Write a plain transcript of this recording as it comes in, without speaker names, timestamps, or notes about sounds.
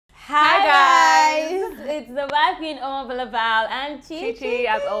the Vibe Queen, Global, and Chichi,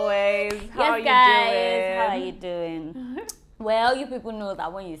 as always. How Yes, guys. How are you doing? Well, you people know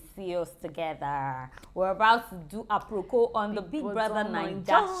that when you see us together, we're about to do a proco on the Big Brother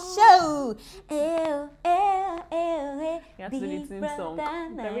Naija show. You have to do the theme song.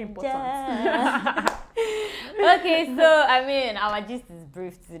 Very important. Okay, so I mean, our gist is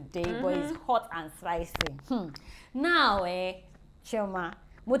brief today, but it's hot and spicy. Now, Chioma,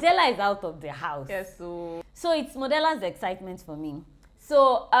 Modella is out of the house. Yes, so it's Modella's excitement for me.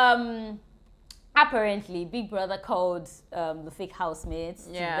 So, apparently, Big Brother called the fake housemates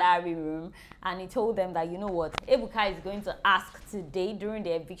to the diary room, and he told them that, you know what, Ebuka is going to ask today during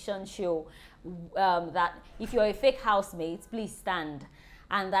the eviction show that if you're a fake housemate, please stand,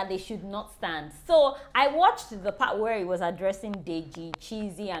 and that they should not stand. So I watched the part where he was addressing Deji,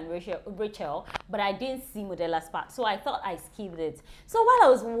 Cheesy, and Rachel, but I didn't see Modella's part, so I thought I skipped it. So while I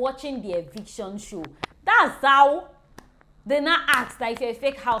was watching the eviction show, that's how they now asked that if you're a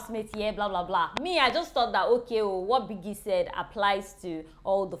fake housemate here, blah, blah, blah. Me, I just thought that, okay, what Biggie said applies to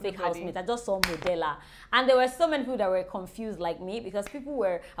all the fake housemates. I just saw Modella. And there were so many people that were confused like me, because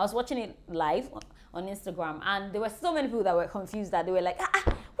I was watching it live on Instagram, and there were so many people that were confused that they were like,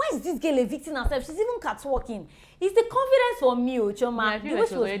 why is this girl evicting herself? She's even catwalking. It's the confidence for me, Ochoma. Yeah, I feel like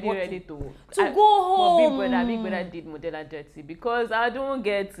she was already ready to go home. But Big Brother did Modella dirty, because I don't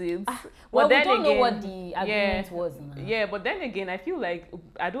get it. Well, we don't know what the agreement was now. Yeah, but then again, I feel like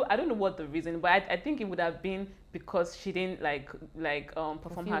I don't know what the reason, but I think it would have been because she didn't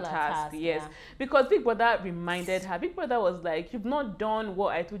perform her task. Yes, because Big Brother reminded her. Big Brother was like, "You've not done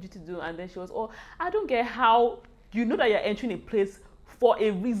what I told you to do," and then she was, "Oh, I don't get how you know that you're entering a place for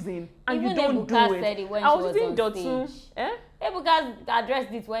a reason and even you don't Ebuka do it." Said it when I was on stage. Ebuka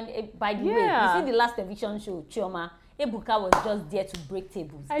addressed it when, by the way, you see the last eviction show, Chioma, Ebuka was just there to break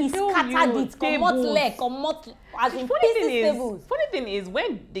tables. He scattered it, comot leg, as in pieces tables. Funny thing is,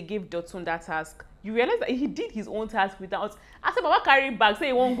 when they gave Dotun that task, you realize that he did his own task without. I said, Baba carry back, say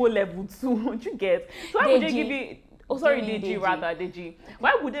he won't go level 2. Don't you get? So why would they give it? Oh, sorry, Deji.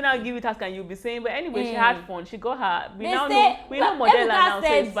 Why would they now give it task and you'll be saying, but anyway, she had fun. She got her. We know Modella now,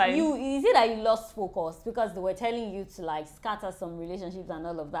 so it's fine. Is it that you lost focus? Because they were telling you to like scatter some relationships and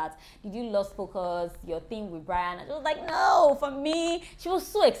all of that. Did you lose focus? Your thing with Brian? And she was like, no, for me, she was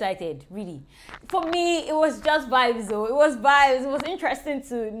so excited, really. For me, it was just vibes, though. It was vibes. It was interesting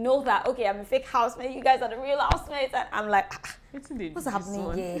to know that, okay, I'm a fake housemate. You guys are the real housemates. And I'm like, what's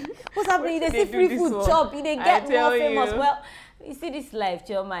happening here? What's happening? They see free food chop. They get more famous. Well, you see this life,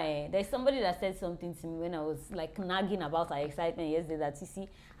 Chioma. There's somebody that said something to me when I was like nagging about our excitement yesterday. That you see,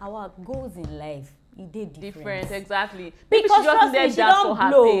 our goals in life, it did different. Exactly. Because she just did that for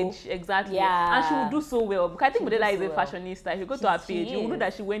her page. Exactly. Yeah. And she will do so well. Because I think Modella is a fashionista. You go to her page, you will know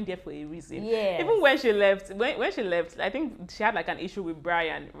that she went there for a reason. Yeah. Even when she left, I think she had like an issue with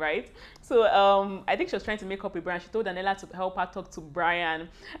Brian, right? So I think she was trying to make up with Brian. She told Daniela to help her talk to Brian,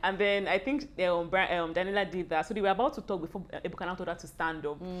 and then I think Daniela did that. So they were about to talk before Ebuka told her to stand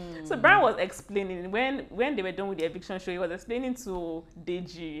up. So Brian was explaining when they were done with the eviction show. He was explaining to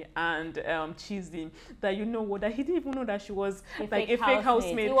Deji and Cheesy that that he didn't even know that she was like a fake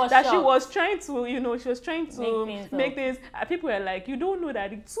housemate. That she was trying to make things. People were like, you don't know that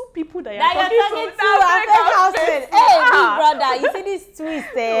the two people that you're talking to are fake housemates. Hey, Big Brother, you see this twist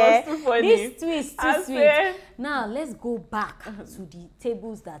there? It was too funny. This twist too sweet. Now let's go back to the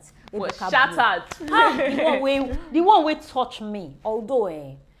tables that was shattered. The one way touched me. Although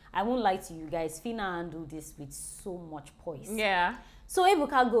I won't lie to you guys, Fina handled this with so much poise. Yeah. So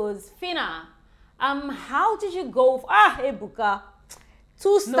Ebuka goes, Fina, how did you go? Ebuka,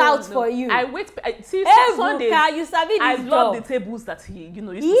 too stout for you. See, Sundays, you sabi this I love job. the tables that he,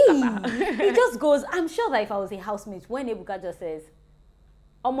 used to scatter. He just goes, I'm sure that if I was a housemate, when Ebuka just says,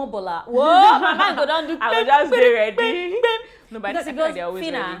 Omobola, whoa, my man go down, I will just be ready. No, but because I think they're always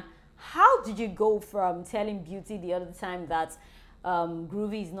Fina, ready. how did you go from telling Beauty the other time that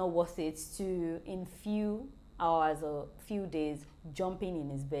Groovy is not worth it to in few hours or few days jumping in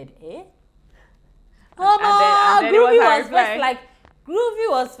his bed, eh? And then Groovy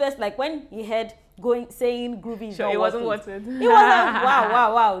was first like when he heard saying Groovy is not it wasn't worth it. He wasn't.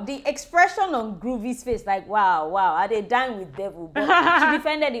 Wow. The expression on Groovy's face, like wow. Are they dying with devil? But she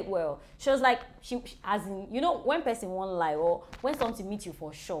defended it well. She was like, as in, when person won't lie or when something meet you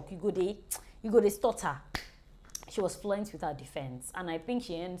for shock, you go they stutter. She was fluent with her defense, and I think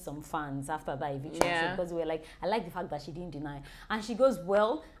she earned some fans after that eviction because we were like, I like the fact that she didn't deny. And she goes,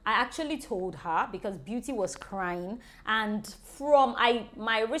 well, I actually told her because Beauty was crying, and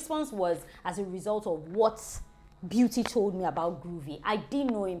my response was as a result of what Beauty told me about Groovy. I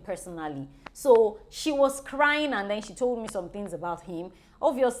didn't know him personally. So she was crying and then she told me some things about him.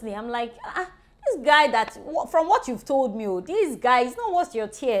 Obviously, I'm like, this guy that, from what you've told me, this guy is not worth your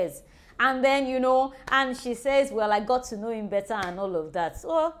tears. And then, you know, and she says, well, I got to know him better and all of that.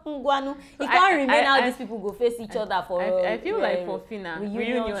 So, Ngwanu, it can't remain how these people go face each other for I feel like for Fina,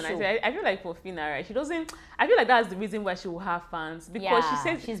 reunion I feel like for Fina, right, she doesn't, I feel like that's the reason why she will have fans. Because she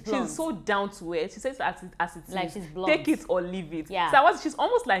says she's so down to it. She says as it is. Like she's blunt. Take it or leave it. Yeah. So she's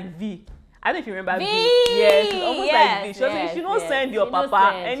almost like V. I don't know if you remember V. Yeah, she's almost like V. She don't send your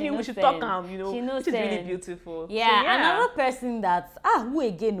papa. And we should talk you know. She's really beautiful. Yeah, so, another person that, who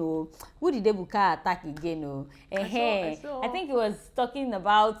again, who did Ebuka attack again? I think he was talking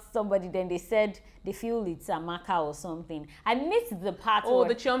about somebody, then they said they feel it's Amaka or something. I missed the part where,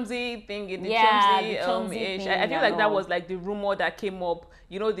 the Chomzi thing, the Chomzi thing. I feel like that was like the rumor that came up,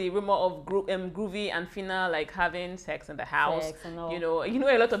 you know, the rumor of Groovy and Fina like having sex in the house. You know,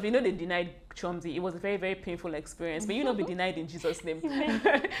 a lot of, they denied Chomzi. It was a very, very painful experience. But not be denied in Jesus' name.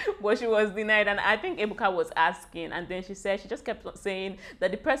 But she was denied. And I think Ebuka was asking, and then she just kept saying that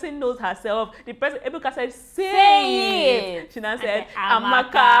the person knows herself. Ebuka said, say it. She now said,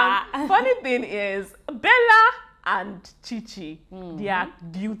 Amaka. Funny thing is, Bella and Chichi, they are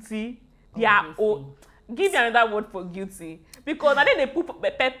guilty. They are give me another word for guilty. Because I think they put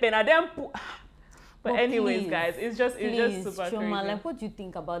pepper and then put. But anyways, guys, it's just super crazy. Like, what do you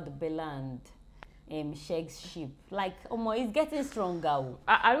think about the Bella and Sheg's ship? Like, it's getting stronger.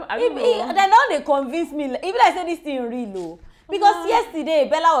 I don't know. Then now they convince me. Even I said this thing real. Because yesterday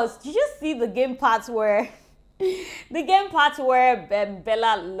Bella was. Did you see the game part where?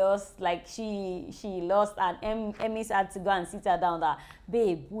 Bella lost, like she lost, and Emmys had to go and sit her down that,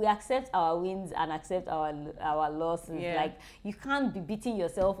 babe, we accept our wins and accept our losses. Yeah. Like, you can't be beating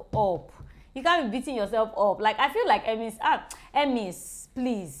yourself up. You can't be beating yourself up. Like, I feel like Emmys,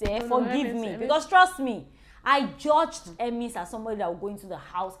 please, forgive me. Because trust me, I judged Emmys as somebody that would go into the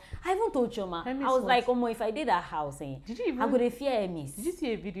house. I even told Choma, I was like, if I did that house, I'm going to fear Emmys. Did you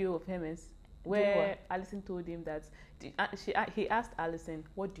see a video of Emmys? Where Alison told him that he asked Alison,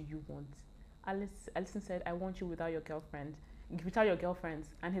 what do you want? Alison said, I want you without your girlfriend. Without your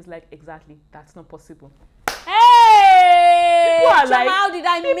girlfriends. And he's like, exactly, that's not possible. Hey! People are like, how did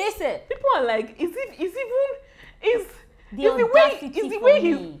I miss it? People are like, is the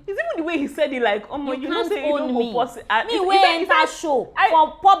way he said it, like, you don't say you don't go possible. Me we enter show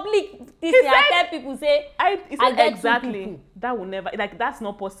for public. I tell people say I get exactly that will never, like, that's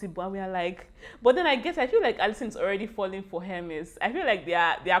not possible. And we are like, but then I feel like Alison's already falling for Hermes. I feel like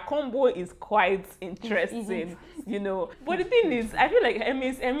their combo is quite interesting, you know. But the thing is, I feel like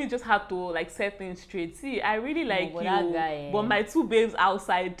Hermes just had to like set things straight. See, I really like you, but my two babes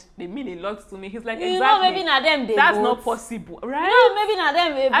outside, they mean a lot to me. He's like, exactly. You know, maybe not them they that's both. Not possible, right? No, maybe not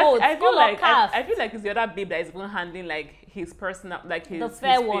them they both. I feel like it's the other babe that is even handling like his personal, like his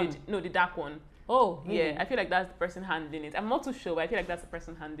fair his one. Page. No, the dark one. Oh, really? Yeah, I feel like that's the person handling it. I'm not too sure, but I feel like that's the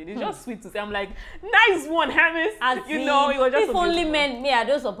person handling it. It's just sweet to say. I'm like, nice one, Hermes. You know, it was just if so only men, I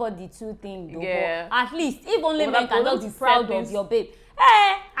don't support the two things. Yeah. At least, if only men can just be proud of your babe.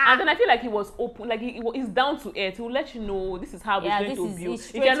 And then I feel like he was open, like he's down to earth. He will let you know this is how it's going to be.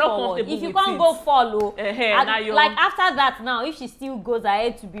 If you're not comfortable if you can't go follow, like after that now, if she still goes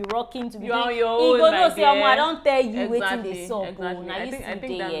ahead to be rocking, to be doing, he go no say, I don't tell you waiting the song. Exactly. I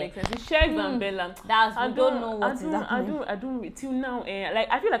think that makes sense. The Shags and Bella. I don't know what is happening. I don't till now. Like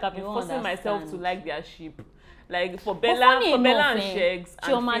I feel like I've been forcing myself to like their sheep. Like for Bella and Shags.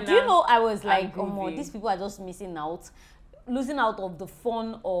 Chioma, do you know I was like, these people are just missing out. Losing out of the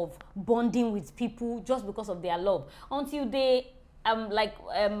fun of bonding with people just because of their love until they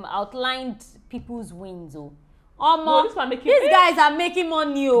outlined people's wins. No, these guys are making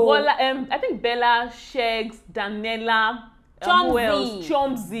money. Well, I think Bella, Shags, Daniela,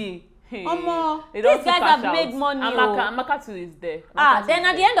 Chomzi. These guys have made money. Amaka too is there. Then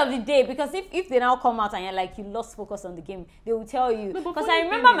at the end of the day, because if they now come out and you're like, you lost focus on the game, they will tell you. Because I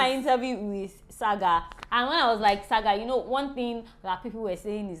remember my interview with Saga, and when I was like, Saga, you know, one thing that people were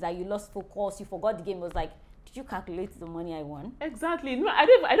saying is that you lost focus, you forgot the game. I was like, did you calculate the money I won? Exactly. No, I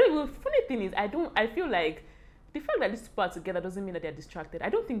don't even. Funny thing is, I feel like the fact that these people are together doesn't mean that they're distracted. I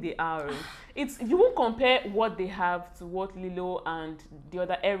don't think they are. You won't compare what they have to what Lilo and the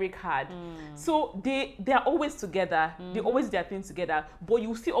other Eric had. So they are always together. They always do their things together. But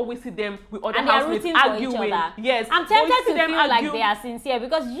you still always see them with other housemates arguing. Yes. I'm tempted to feel like they are sincere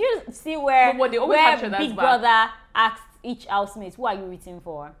because you see where Big Brother asked each housemate, who are you rooting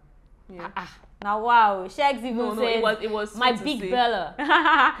for? Yeah. Now wow, Shegs even said it was my big Bella.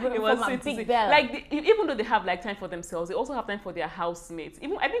 It was my big Bella. Like even though they have like time for themselves, they also have time for their housemates.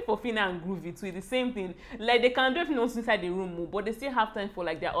 Even I think for Fina and Groovy too, it's the same thing. Like they can do everything else inside the room, but they still have time for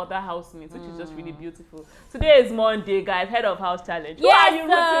like their other housemates, which is just really beautiful. Today is Monday, guys. Head of house challenge. Yes,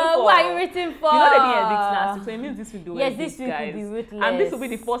 who are you rooting for? You know they didn't evict last week, so it means this week yes, this week will be ruthless. And this will be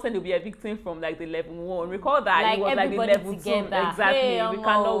the first time they'll be evicting from like the level 1. Recall that like it was like the level 2. Exactly. Hey, we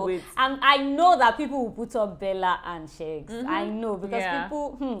cannot wait. And I know that people will put up Bella and Shegs. I know because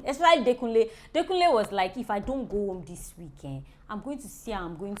people, especially Dekunle was like, if I don't go home this weekend, I'm going to see how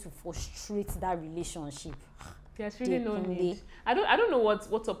I'm going to frustrate that relationship. There's really no need. I don't know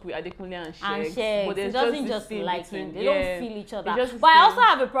what's up with Adekunle and Shegs. But it doesn't just like him. They don't feel each other. But I also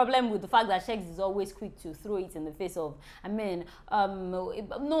have a problem with the fact that Shegs is always quick to throw it in the face of, I mean,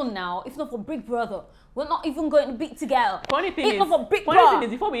 no now, if not for Big Brother, we're not even going to be together. Funny thing is,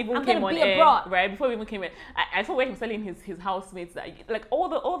 before we even came on air, right? Before we even came in, I saw where he was telling his housemates that like all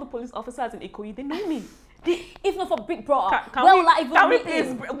the police officers in Ikoyi, they know me. If not for Big Brother, can we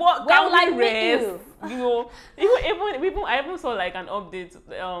raise? You know, I even saw like an update.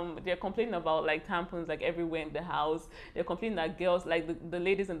 They're complaining about like tampons like everywhere in the house. They're complaining that girls, like the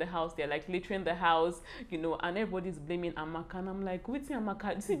ladies in the house, they're like littering the house, you know, and everybody's blaming Amaka. And I'm like, what's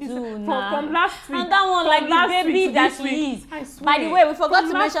Amaka? See this from last week. And that one, like the baby that she is. By the way, we forgot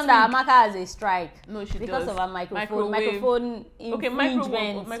to mention that Amaka has a strike. No, she because of her microphone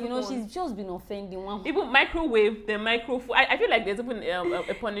infringement. You know, she's just been offending one. Even microwave, the microphone. I feel like there's even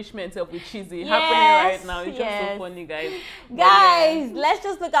a punishment with Cheesy happening right now. It's just so funny, guys. Guys, let's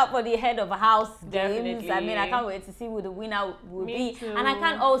just look out for the head of house games. I mean, I can't wait to see who the winner will be. Too. And I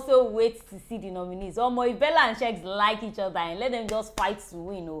can't also wait to see the nominees. If Bella and Shegs like each other, and let them just fight to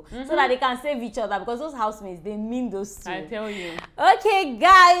win, so that they can save each other, because those housemates, they mean those two. I tell you. Okay,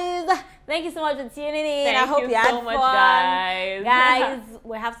 guys. Thank you so much for tuning in. I hope you had fun. Guys,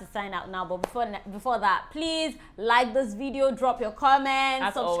 we have to sign out now. But before that, please like this video, drop your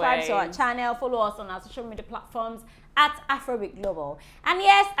comments, subscribe to our channel, follow us on our social media platforms at Afrobeatsglobal. And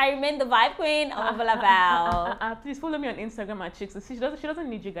yes, I remain the vibe queen of Val. Please follow me on Instagram at Chicks. She doesn't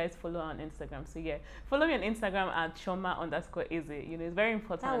need you guys to follow her on Instagram. So yeah, follow me on Instagram at Choma_Izzy. You know, it's very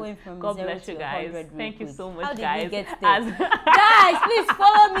important. God bless you guys. Thank you so much, guys. Guys, please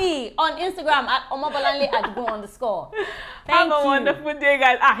follow me on Instagram at Omobolanle_. Have a wonderful day,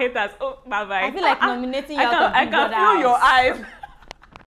 guys. Haters. Oh, bye bye. I feel like nominating you. I can feel your eyes.